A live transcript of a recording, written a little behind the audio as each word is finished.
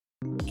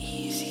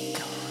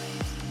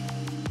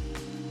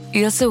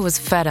Ilse was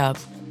fed up.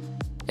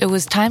 It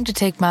was time to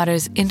take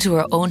matters into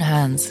her own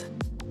hands.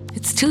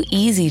 It's too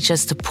easy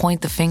just to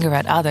point the finger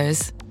at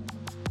others.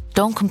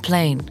 Don't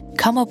complain,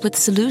 come up with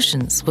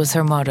solutions, was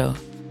her motto.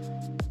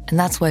 And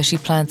that's why she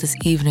planned this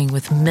evening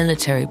with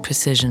military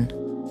precision.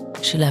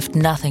 She left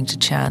nothing to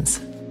chance.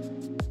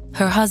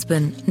 Her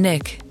husband,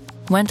 Nick,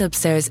 went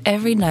upstairs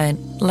every night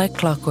like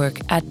clockwork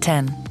at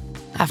 10.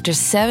 After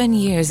 7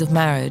 years of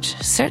marriage,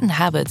 certain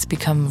habits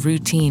become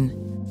routine.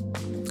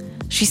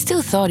 She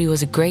still thought he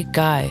was a great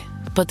guy,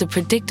 but the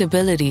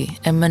predictability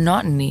and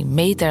monotony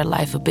made their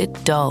life a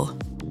bit dull.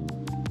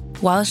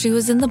 While she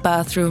was in the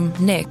bathroom,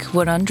 Nick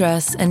would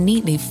undress and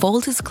neatly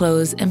fold his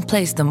clothes and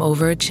place them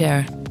over a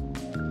chair.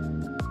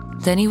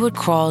 Then he would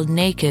crawl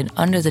naked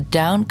under the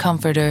down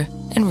comforter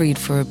and read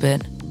for a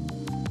bit.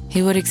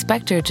 He would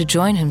expect her to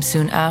join him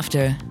soon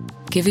after,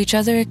 give each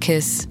other a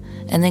kiss,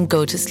 and then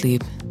go to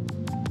sleep.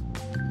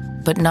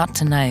 But not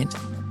tonight.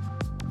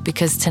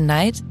 Because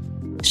tonight,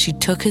 she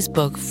took his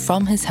book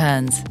from his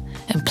hands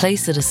and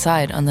placed it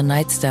aside on the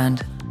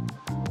nightstand.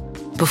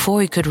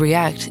 Before he could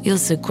react,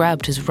 Ilse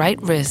grabbed his right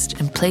wrist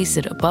and placed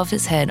it above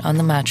his head on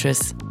the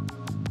mattress.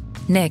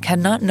 Nick had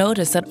not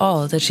noticed at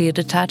all that she had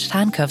attached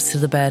handcuffs to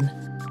the bed.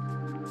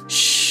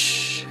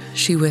 "Shh,"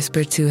 she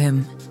whispered to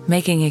him,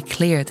 making it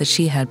clear that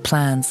she had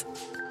plans.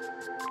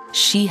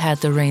 She had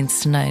the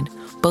reins tonight,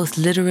 both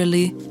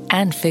literally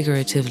and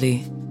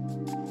figuratively.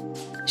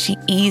 She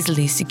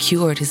easily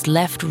secured his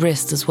left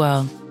wrist as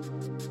well.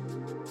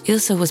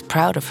 Ilse was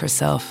proud of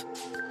herself.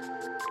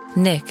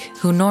 Nick,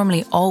 who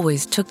normally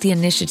always took the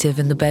initiative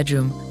in the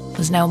bedroom,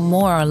 was now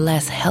more or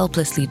less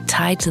helplessly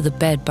tied to the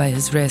bed by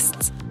his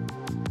wrists.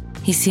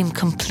 He seemed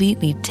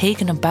completely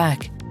taken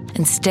aback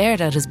and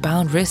stared at his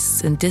bound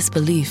wrists in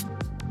disbelief.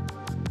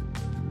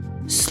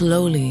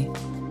 Slowly,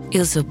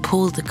 Ilse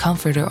pulled the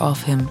comforter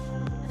off him,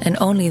 and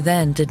only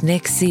then did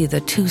Nick see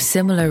that two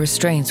similar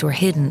restraints were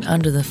hidden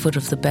under the foot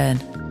of the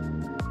bed.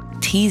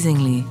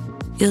 Teasingly,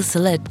 Ilse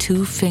let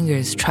two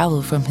fingers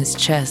travel from his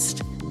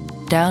chest,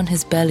 down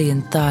his belly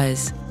and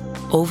thighs,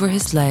 over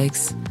his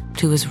legs,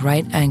 to his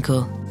right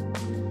ankle.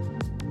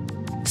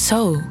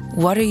 "So,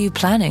 what are you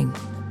planning?"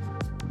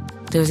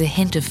 There was a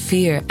hint of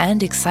fear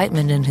and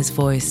excitement in his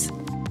voice.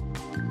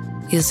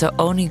 Ilse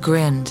only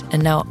grinned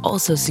and now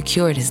also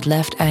secured his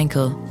left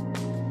ankle.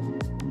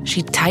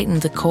 She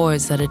tightened the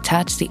cords that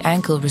attached the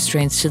ankle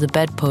restraints to the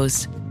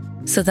bedpost,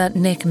 so that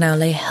Nick now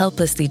lay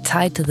helplessly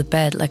tied to the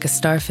bed like a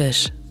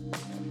starfish.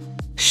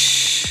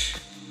 Shh.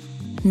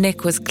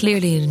 Nick was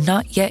clearly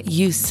not yet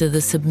used to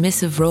the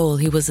submissive role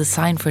he was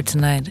assigned for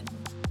tonight.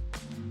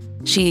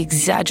 She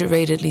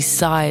exaggeratedly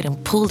sighed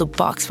and pulled a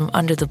box from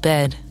under the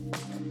bed.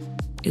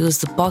 It was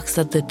the box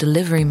that the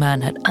delivery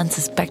man had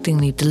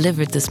unsuspectingly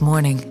delivered this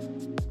morning.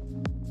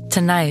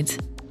 Tonight,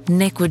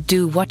 Nick would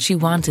do what she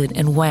wanted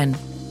and when.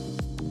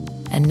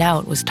 And now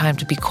it was time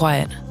to be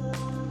quiet.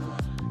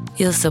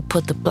 Ilse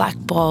put the black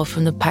ball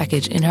from the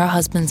package in her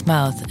husband's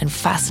mouth and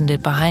fastened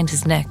it behind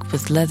his neck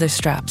with leather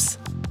straps.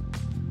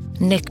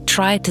 Nick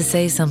tried to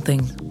say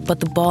something, but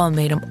the ball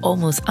made him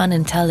almost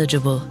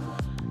unintelligible.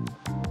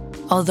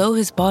 Although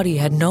his body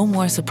had no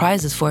more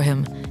surprises for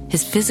him,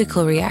 his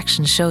physical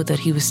reaction showed that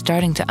he was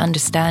starting to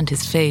understand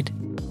his fate.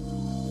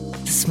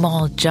 The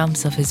small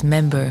jumps of his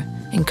member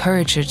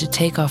encouraged her to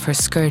take off her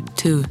skirt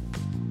too.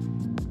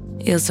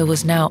 Ilse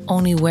was now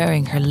only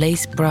wearing her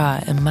lace bra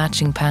and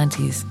matching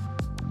panties.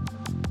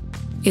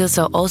 Ilse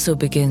also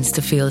begins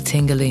to feel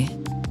tingly.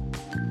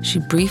 She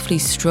briefly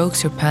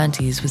strokes her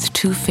panties with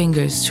two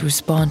fingers to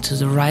respond to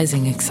the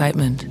rising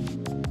excitement.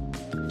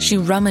 She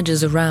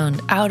rummages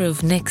around out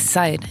of Nick's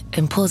sight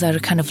and pulls out a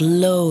kind of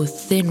low,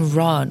 thin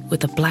rod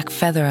with a black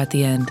feather at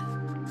the end.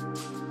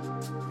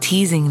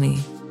 Teasingly,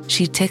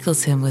 she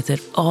tickles him with it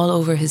all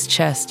over his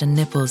chest and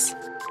nipples.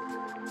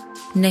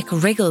 Nick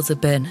wriggles a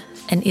bit,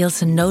 and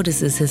Ilse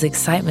notices his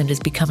excitement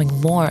is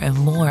becoming more and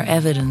more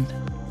evident.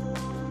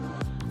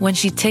 When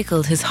she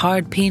tickled his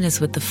hard penis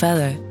with the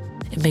feather,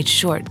 it made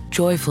short,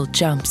 joyful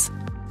jumps.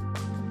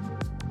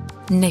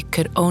 Nick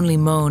could only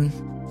moan.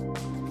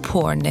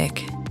 Poor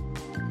Nick.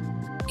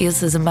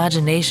 Ilse's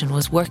imagination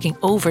was working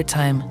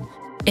overtime.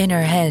 In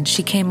her head,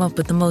 she came up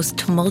with the most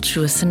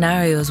tumultuous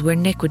scenarios where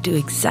Nick would do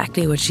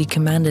exactly what she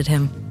commanded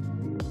him.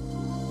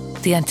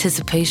 The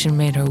anticipation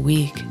made her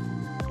weak.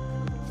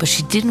 But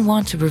she didn't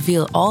want to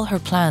reveal all her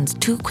plans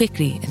too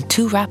quickly and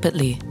too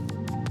rapidly.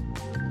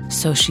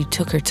 So she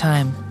took her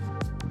time.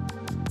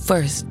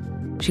 First,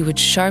 she would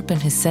sharpen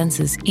his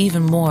senses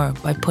even more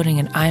by putting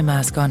an eye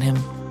mask on him.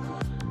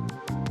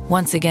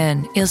 Once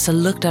again, Ilse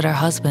looked at her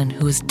husband,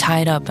 who was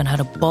tied up and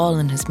had a ball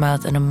in his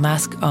mouth and a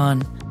mask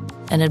on,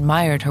 and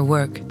admired her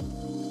work.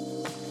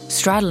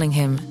 Straddling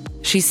him,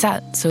 she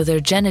sat so their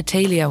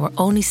genitalia were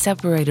only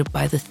separated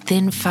by the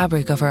thin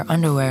fabric of her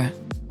underwear.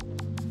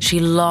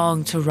 She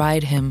longed to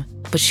ride him,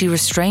 but she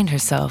restrained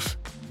herself.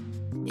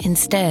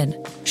 Instead,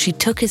 she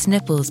took his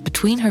nipples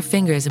between her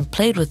fingers and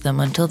played with them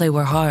until they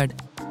were hard.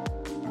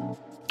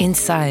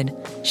 Inside,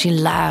 she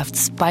laughed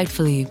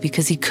spitefully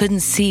because he couldn't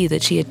see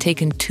that she had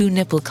taken 2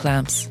 nipple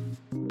clamps.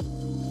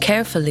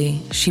 Carefully,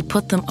 she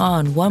put them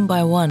on one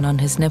by one on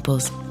his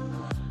nipples.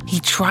 He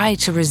tried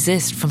to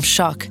resist from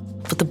shock,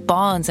 but the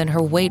bonds and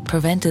her weight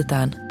prevented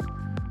that.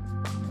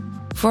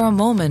 For a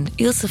moment,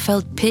 Ilse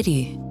felt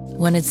pity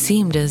when it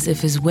seemed as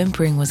if his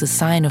whimpering was a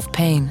sign of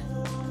pain.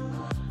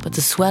 But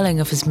the swelling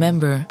of his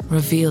member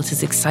revealed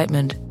his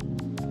excitement,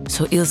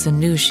 so Ilse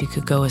knew she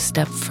could go a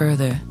step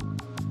further.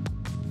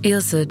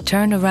 Ilse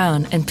turned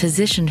around and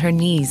positioned her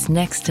knees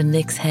next to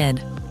Nick's head.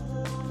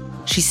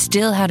 She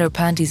still had her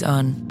panties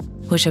on,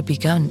 which had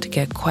begun to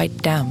get quite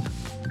damp.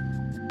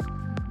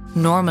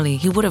 Normally,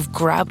 he would have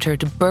grabbed her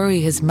to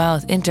bury his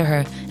mouth into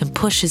her and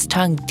push his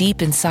tongue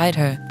deep inside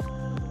her.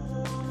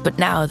 But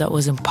now that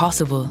was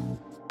impossible.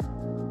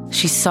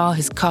 She saw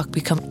his cock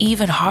become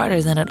even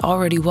harder than it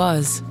already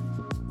was.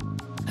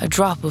 A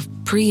drop of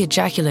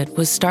pre-ejaculate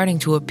was starting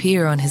to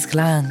appear on his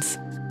glands.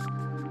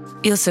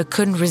 Ilse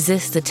couldn't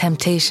resist the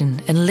temptation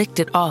and licked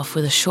it off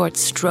with a short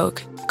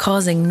stroke,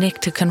 causing Nick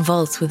to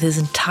convulse with his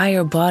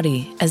entire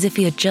body as if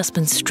he had just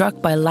been struck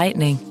by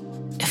lightning.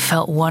 It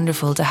felt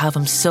wonderful to have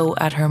him so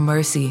at her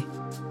mercy.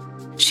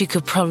 She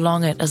could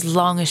prolong it as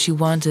long as she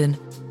wanted.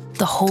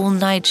 The whole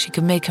night she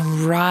could make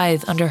him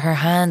writhe under her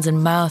hands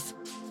and mouth.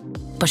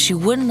 But she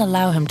wouldn't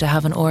allow him to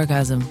have an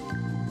orgasm.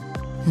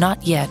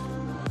 Not yet.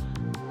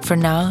 For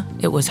now,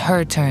 it was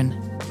her turn.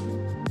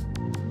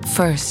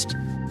 First,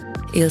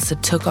 Ilse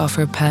took off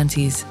her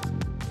panties.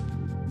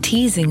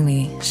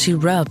 Teasingly, she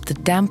rubbed the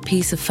damp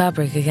piece of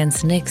fabric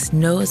against Nick's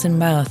nose and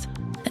mouth,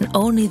 and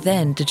only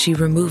then did she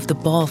remove the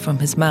ball from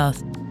his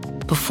mouth,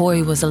 before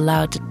he was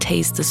allowed to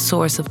taste the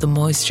source of the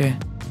moisture.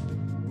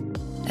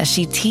 As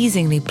she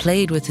teasingly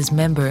played with his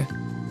member,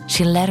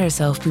 she let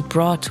herself be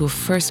brought to a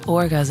first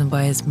orgasm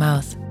by his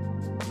mouth.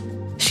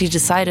 She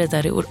decided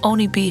that it would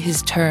only be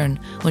his turn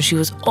when she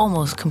was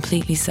almost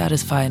completely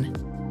satisfied.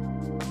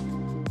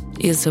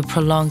 Ilse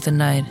prolonged the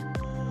night.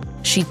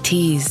 She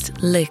teased,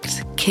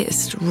 licked,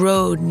 kissed,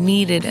 rode,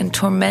 kneaded, and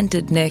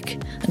tormented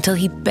Nick until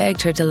he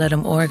begged her to let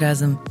him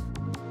orgasm.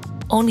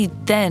 Only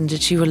then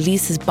did she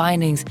release his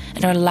bindings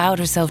and allowed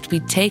herself to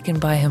be taken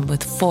by him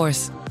with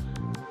force.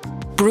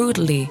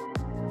 Brutally,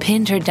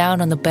 pinned her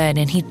down on the bed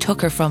and he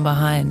took her from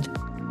behind.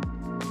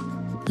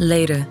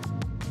 Later,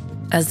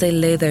 as they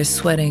lay there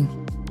sweating,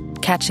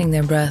 catching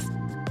their breath,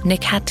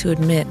 Nick had to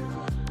admit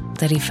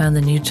that he found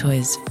the new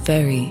toys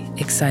very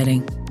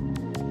exciting.